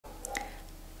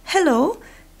Hello,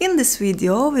 in this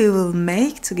video we will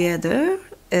make together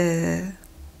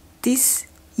this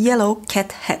yellow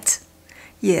cat hat.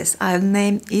 Yes, I've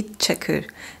named it Checker.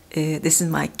 This is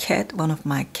my cat, one of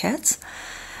my cats,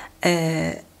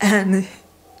 and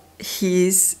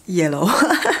he's yellow.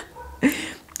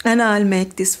 And I'll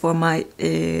make this for my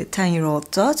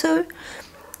 10-year-old daughter,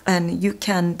 and you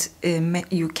can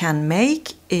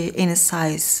make any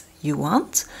size you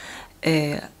want.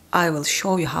 I will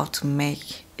show you how to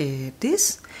make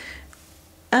this,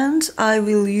 and I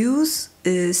will use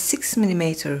a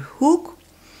 6mm hook,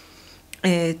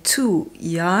 2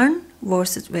 yarn,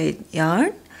 worsted weight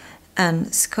yarn,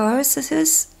 and square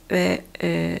scissors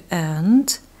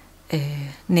and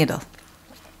needle.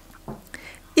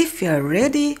 If you are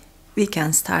ready, we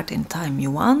can start in time you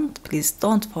want. Please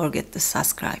don't forget to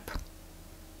subscribe.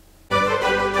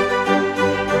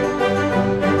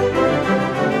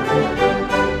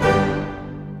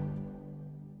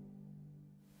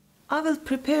 I will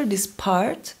prepare this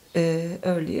part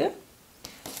earlier,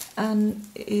 and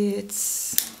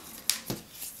it's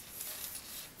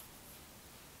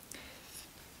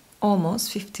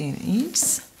almost 15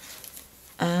 inches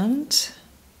and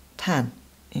 10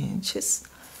 inches.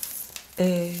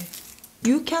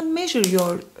 You can measure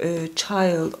your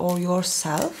child or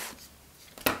yourself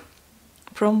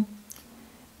from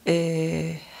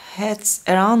heads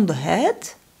around the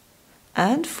head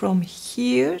and from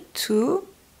here to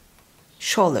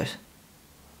shoulder,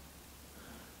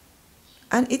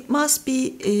 and it must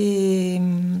be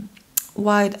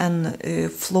wide and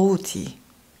floaty,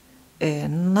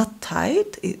 not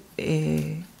tight.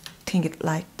 Think it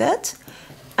like that,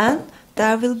 and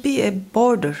there will be a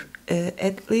border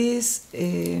at least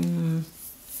 3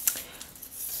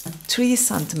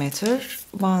 centimeters,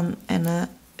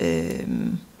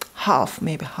 1.5,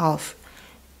 maybe half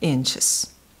inches.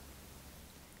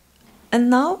 And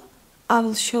now I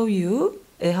will show you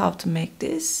how to make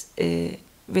this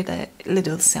with a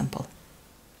little sample.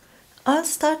 I'll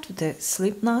start with the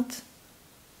slip knot,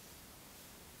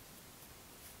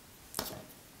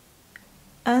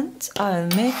 and I'll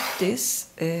make this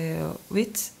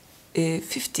with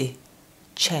 52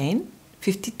 chain,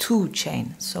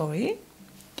 sorry.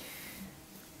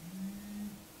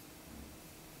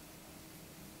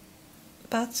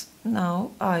 But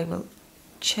now I will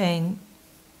chain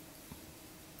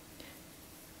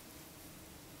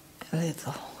a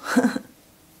little.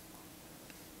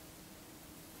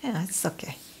 Yeah, it's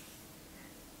okay.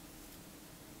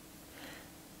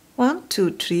 1,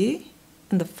 2, 3.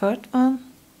 In the first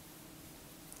one,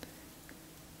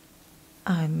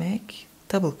 I make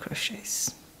double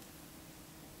crochets.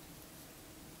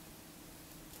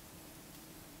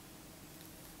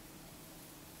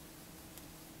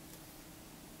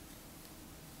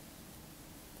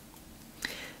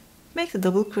 Make the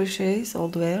double crochets all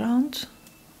the way around,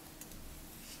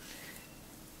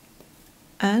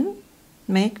 and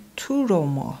make 2 rows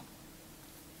more.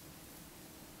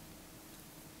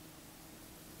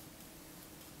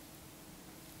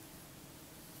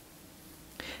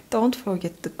 Don't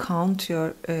forget to count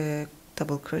your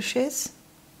double crochets.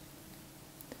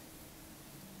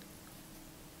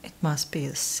 It must be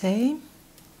the same.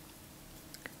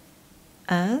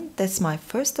 And that's my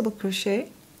first double crochet.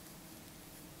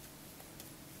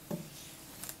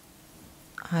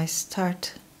 I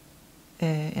start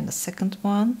in the second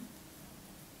one.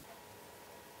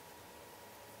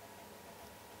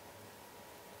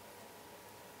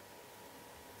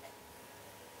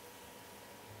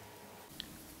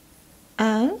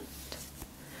 And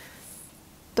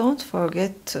don't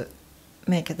forget to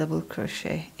make a double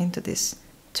crochet into this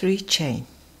 3 chain.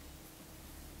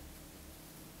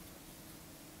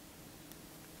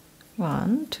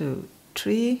 1, 2,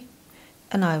 3,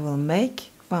 and I will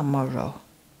make 1 more row.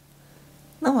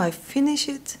 Now I finish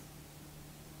it.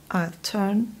 I'll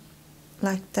turn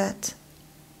like that.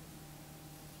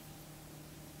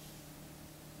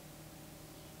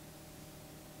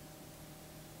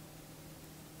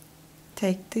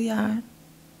 Take the yarn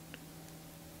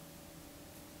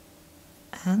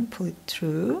and pull it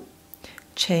through,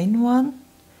 chain 1,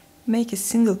 make a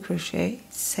single crochet,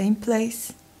 same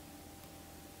place,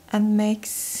 and make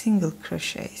single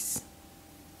crochets.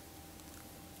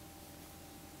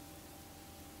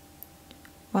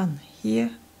 1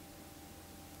 here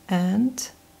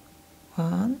and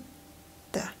 1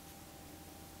 there.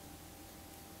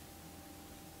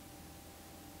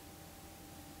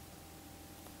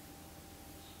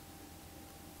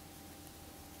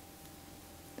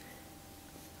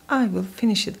 I will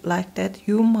finish it like that.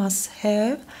 You must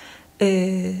have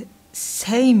a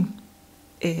same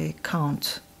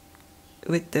count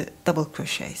with the double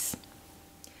crochets.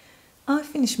 I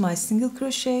finish my single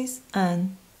crochets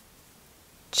and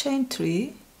chain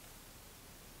 3,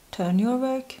 turn your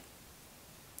work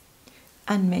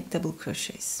and make double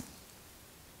crochets.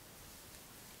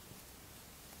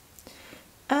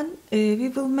 And we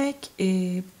will make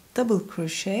double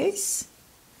crochets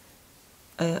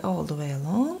all the way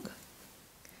along.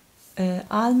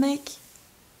 I'll make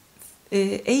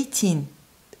 18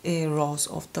 rows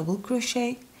of double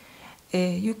crochet.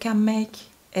 You can make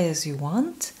as you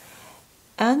want,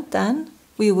 and then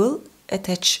we will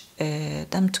attach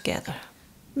them together.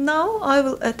 Now I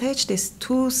will attach these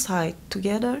two sides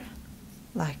together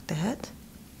like that,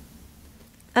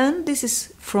 and this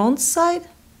is front side,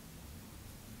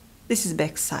 this is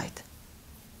back side.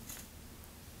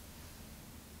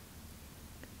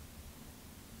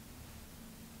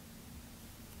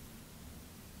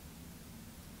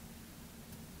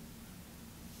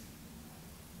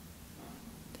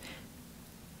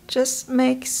 Just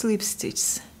make slip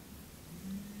stitches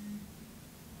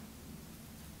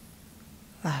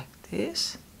like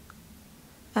this,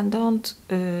 and don't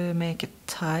make it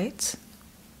tight.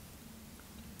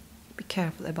 Be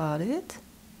careful about it.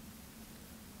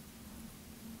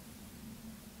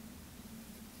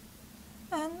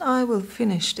 And I will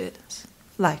finish it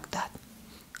like that.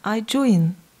 I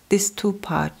join these two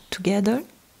parts together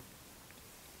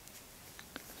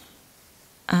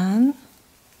and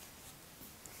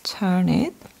turn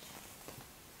it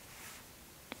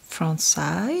front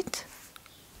side,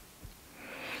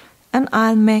 and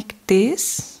I'll make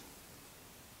this.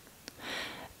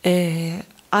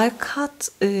 I cut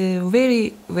a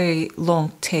very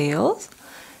long tail.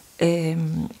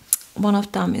 One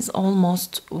of them is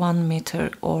almost 1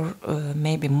 meter or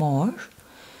maybe more,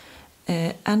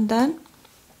 and then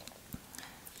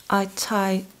I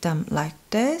tie them like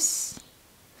this,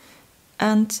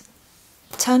 and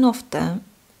 10 of them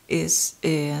is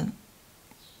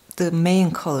the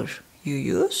main color you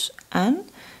use, and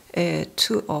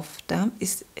 2 of them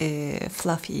is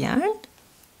fluffy yarn,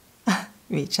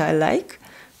 which I like.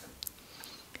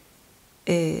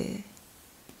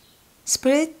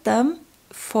 Spread them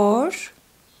 4,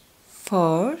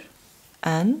 4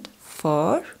 and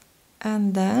 4,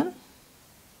 and then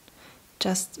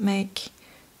just make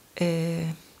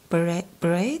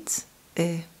braids.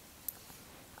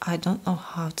 I don't know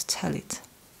how to tell it.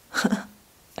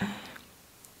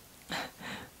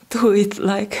 Do it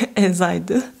like as I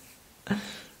do.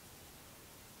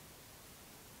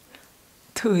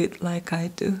 Do it like I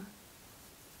do.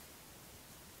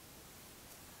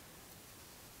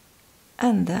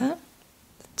 And then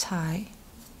tie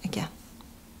again,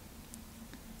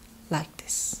 like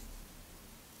this.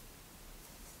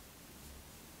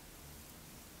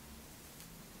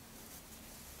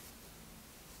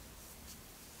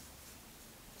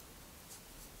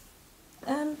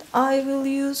 And I will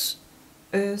use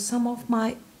some of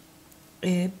my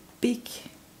big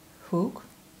hook,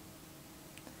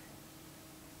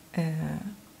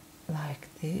 like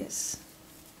this.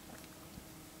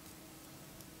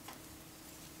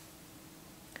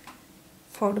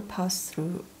 For the pass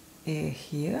through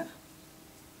here.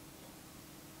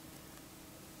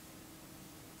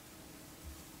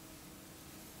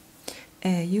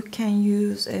 You can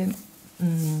use a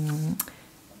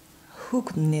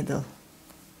hook needle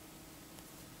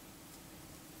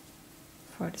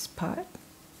for this part,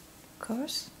 of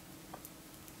course.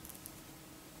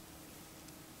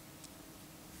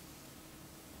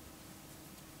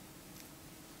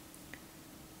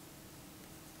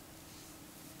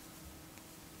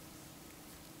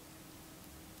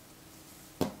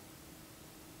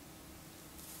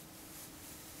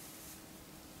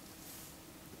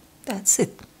 That's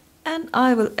it. And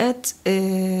I will add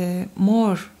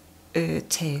more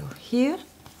tail here.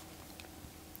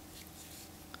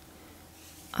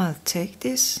 I'll take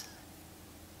this,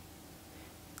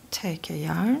 take a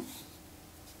yarn,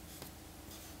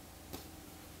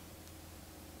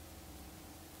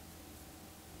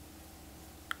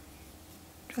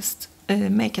 just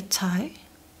make a tie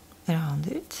around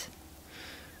it.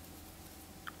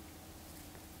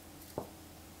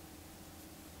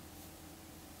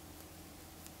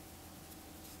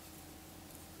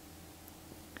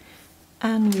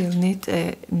 And we'll need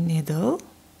a needle,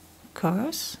 of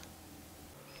course.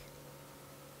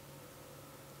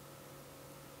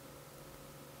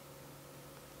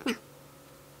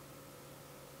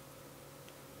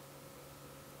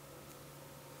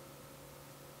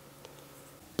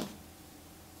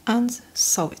 And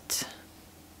sew it,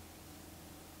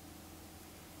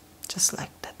 just like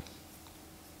that.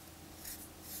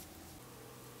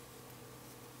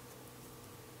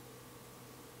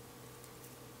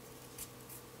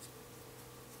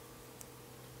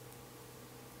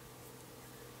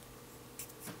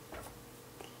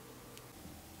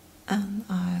 and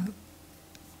I'll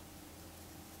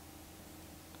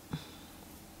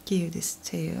give this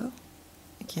tail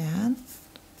again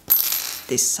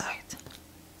this side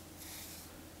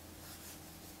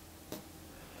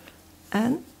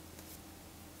and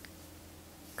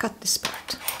cut this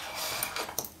part.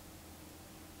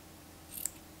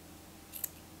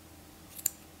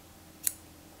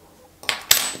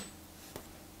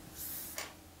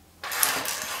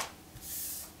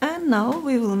 And now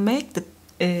we will make the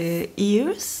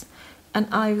ears, and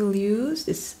I will use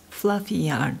this fluffy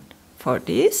yarn for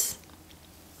this.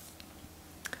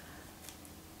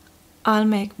 I'll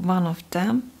make one of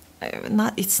them.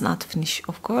 It's not finished,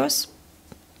 of course,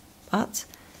 but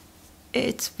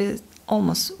it will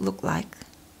almost look like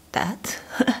that.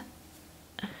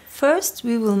 First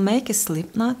we will make a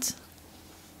slip knot.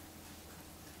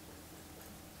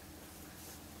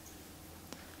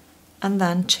 And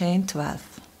then chain 12.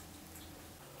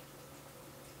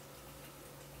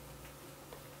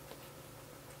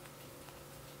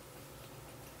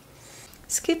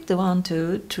 Skip the 1,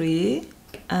 2, 3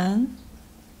 and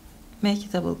make a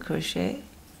double crochet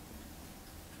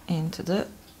into the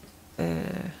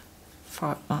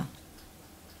fourth one.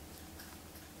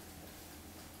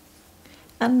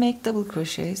 And make double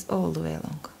crochets all the way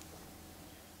along.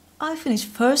 I finished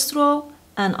first row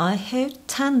and I have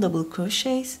 10 double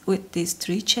crochets with these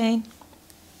 3 chain.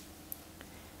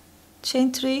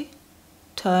 Chain 3,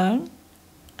 turn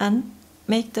and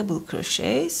make double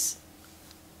crochets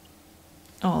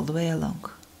all the way along.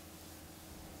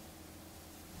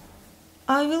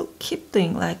 I will keep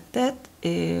doing like that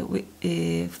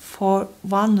for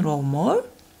 1 row more,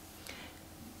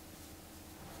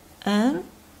 and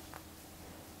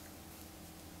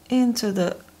into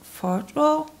the 4th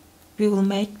row we will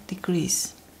make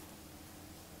decrease.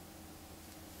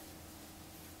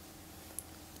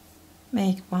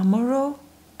 Make 1 more row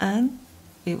and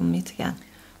we will meet again.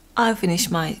 I finished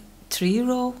my 3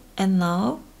 row and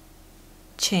now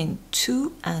chain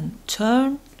 2 and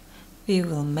turn. We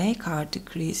will make our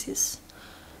decreases.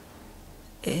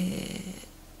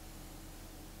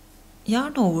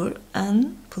 Yarn over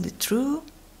and pull it through.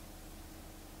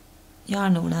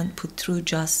 Yarn over and put through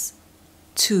just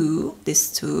 2,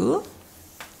 this 2,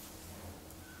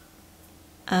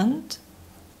 and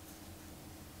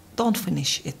don't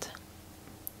finish it.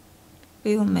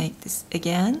 We will make this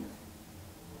again,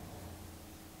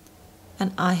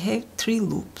 and I have 3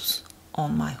 loops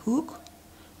on my hook,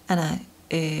 and I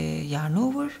yarn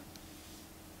over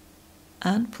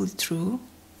and pull it through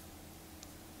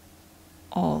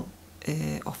all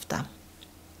of them.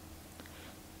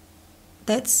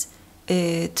 That's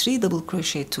 3 double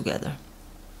crochet together.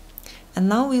 And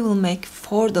now we will make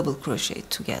 4 double crochet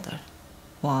together.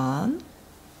 1,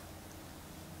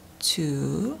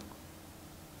 2,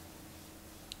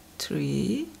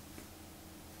 3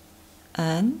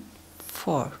 and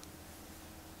 4.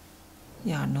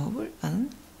 Yarn over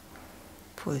and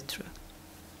pull it through.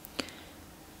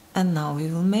 And now we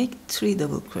will make 3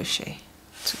 double crochet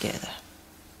together.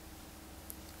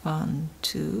 1,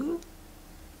 2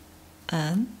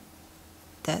 and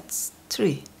that's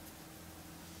 3.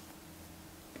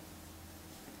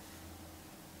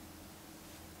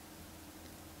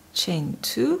 Chain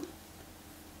 2,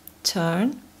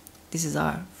 turn. This is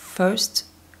our first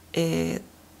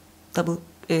double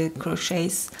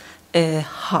crochets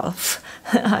half,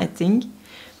 I think,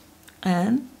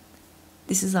 and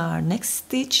this is our next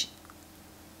stitch.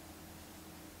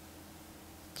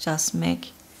 Just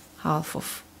make half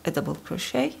of a double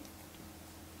crochet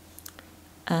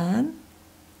and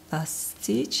last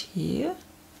stitch here,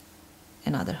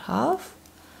 another half,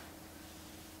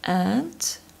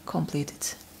 and complete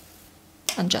it,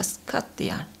 and just cut the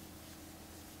yarn.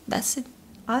 That's it.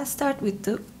 I'll start with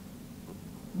the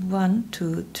 1,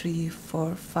 2, 3,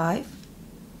 4, 5,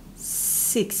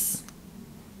 6.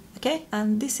 Okay,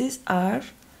 and this is our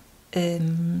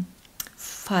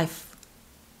 5.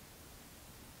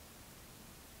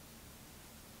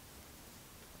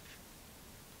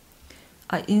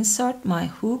 I insert my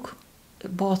hook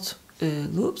both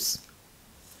loops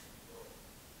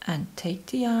and take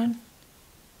the yarn,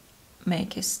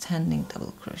 make a standing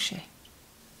double crochet.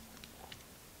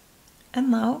 And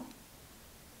now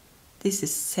this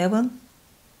is 7,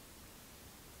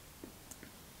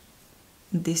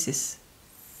 this is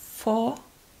 4,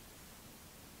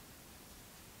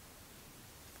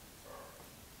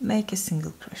 make a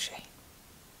single crochet,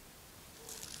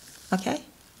 okay,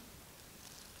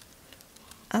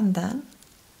 and then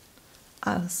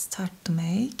I'll start to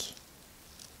make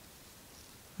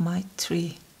my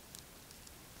 3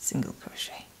 single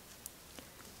crochet,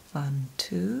 1,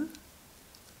 2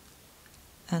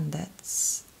 and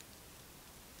that's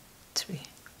 3.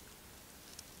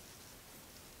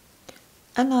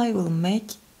 And I will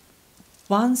make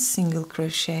 1 single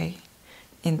crochet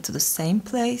into the same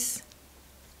place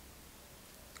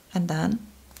and then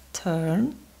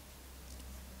turn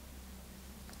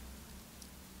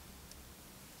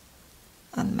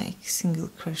and make single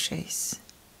crochets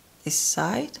this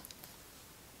side.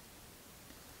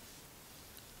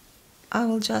 I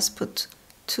will just put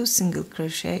 2 single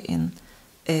crochet in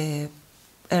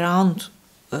around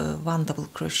 1 double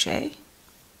crochet.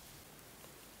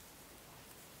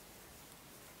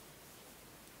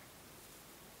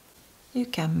 You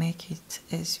can make it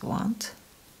as you want,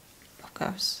 of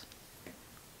course.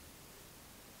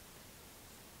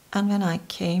 And when I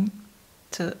came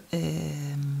to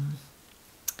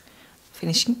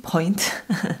finishing point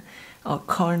or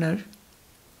corner,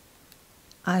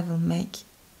 I will make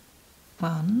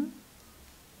 1,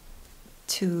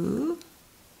 2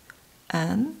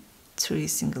 and 3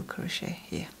 single crochet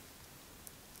here,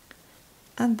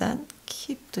 and then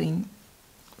keep doing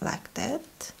like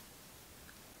that.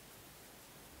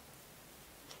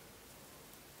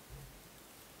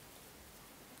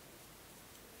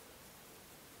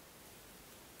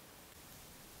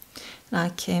 And I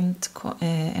came to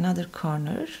another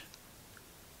corner,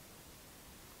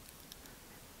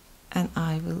 and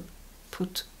I will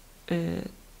put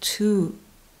 2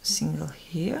 single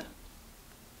here,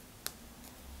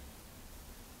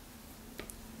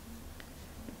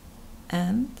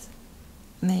 and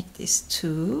make this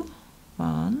 2,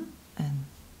 1 and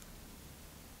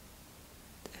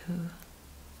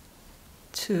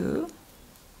 2,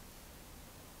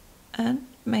 and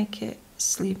make a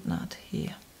slip knot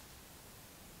here.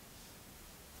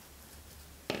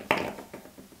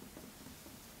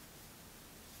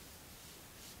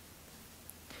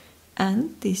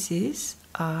 And this is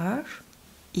our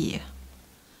ear.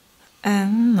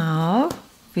 And now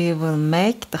we will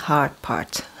make the hard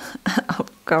part.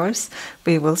 Of course,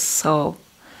 we will sew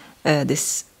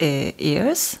these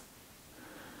ears.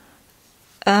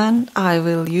 And I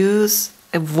will use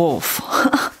a wolf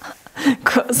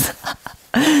because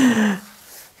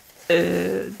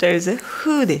there is a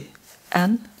hoodie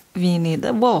and we need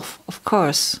a wolf, of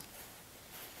course,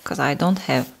 because I don't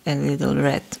have a little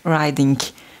Red Riding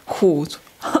Hood.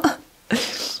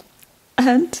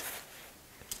 And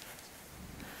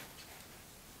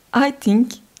I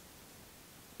think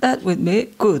that would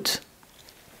be good.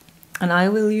 And I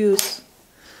will use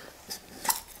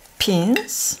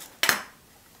pins.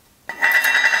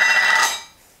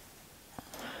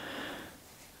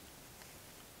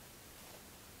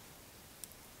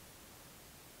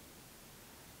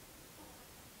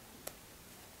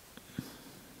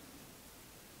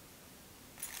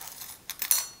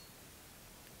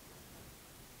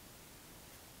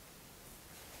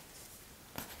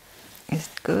 Is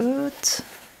it good?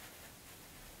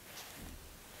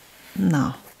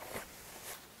 No.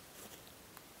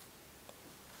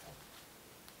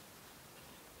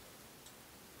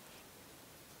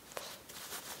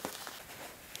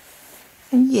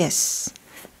 Yes,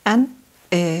 and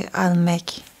I'll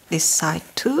make this side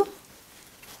too.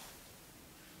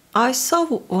 I saw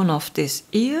one of this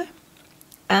ear,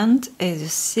 and as you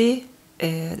see,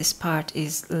 this part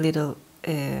is a little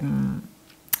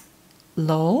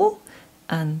low,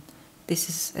 and this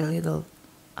is a little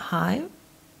high,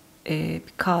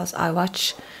 because I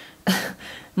watch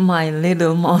my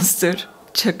little monster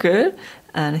Chucker,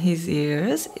 and his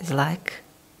ears is like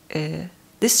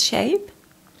this shape,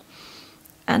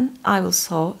 and I will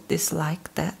sew this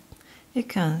like that. You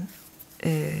can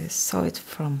sew it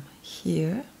from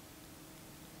here.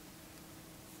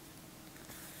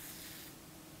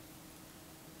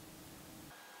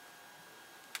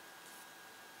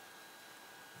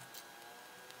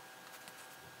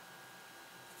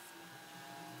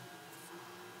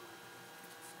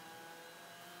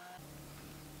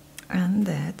 And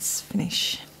that's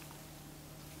finished.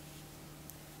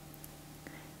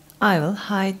 I will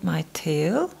hide my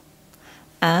tail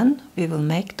and we will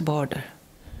make the border.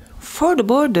 For the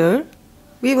border,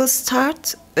 we will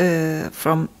start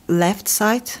from left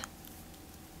side.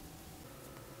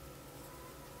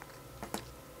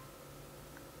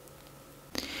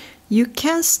 You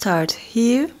can start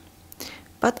here,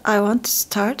 but I want to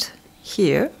start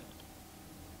here.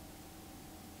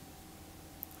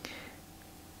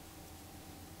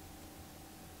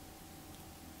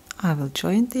 I will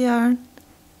join the yarn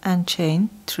and chain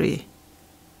 3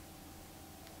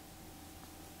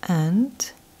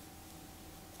 and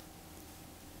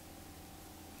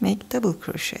make double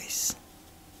crochets.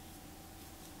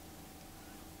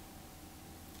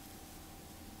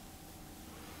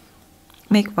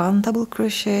 make 1 double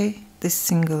crochet this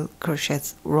single crochet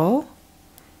row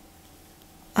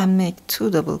and make 2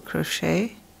 double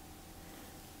crochet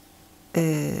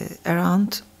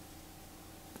around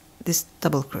this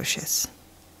double crochets.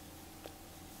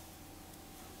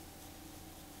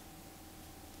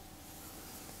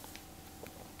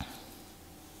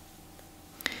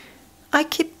 I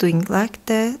keep doing like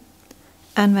that,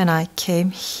 and when I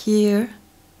came here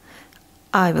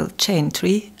I will chain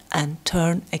 3 and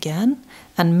turn again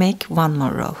and make 1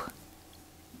 more row.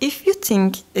 If you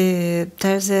think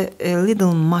there's a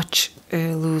little much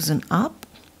loosen up,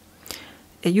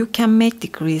 you can make the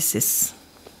creases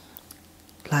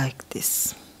like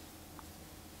this.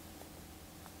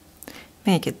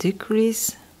 Make a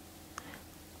decrease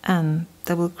and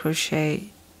double crochet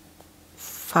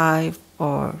 5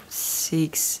 or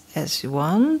 6 as you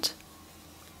want,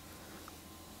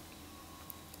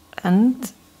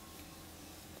 and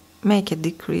make a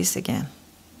decrease again.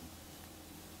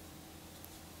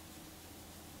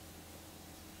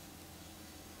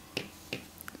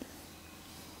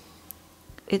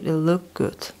 It will look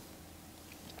good.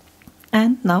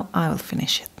 And now I will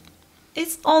finish it.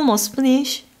 It's almost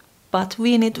finished, but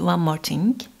we need one more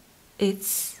thing.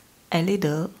 It's a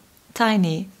little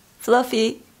tiny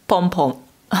fluffy pom-pom.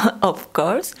 Of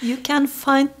course, you can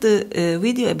find the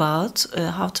video about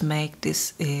how to make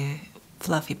this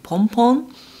fluffy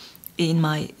pom-pom in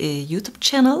my YouTube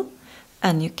channel,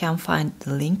 and you can find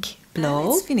the link below.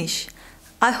 And it's finished.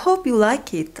 I hope you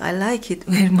like it. I like it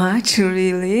very much,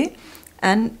 really,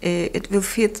 and it will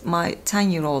fit my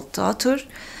 10-year-old daughter.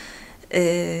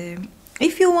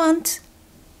 If you want,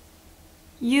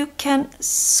 you can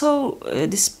sew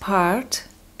this part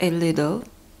a little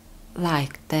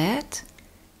like that,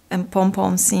 and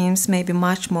pom-pom seems maybe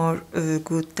much more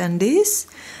good than this.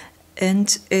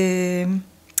 And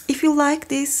if you like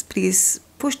this, please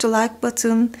push the like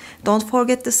button. Don't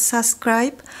forget to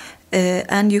subscribe,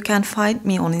 and you can find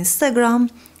me on Instagram.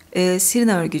 Sirin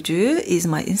Örgücü is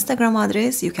my Instagram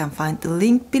address. You can find the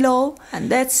link below. And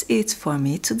that's it for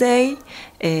me today.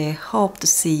 Hope to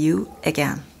see you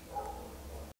again.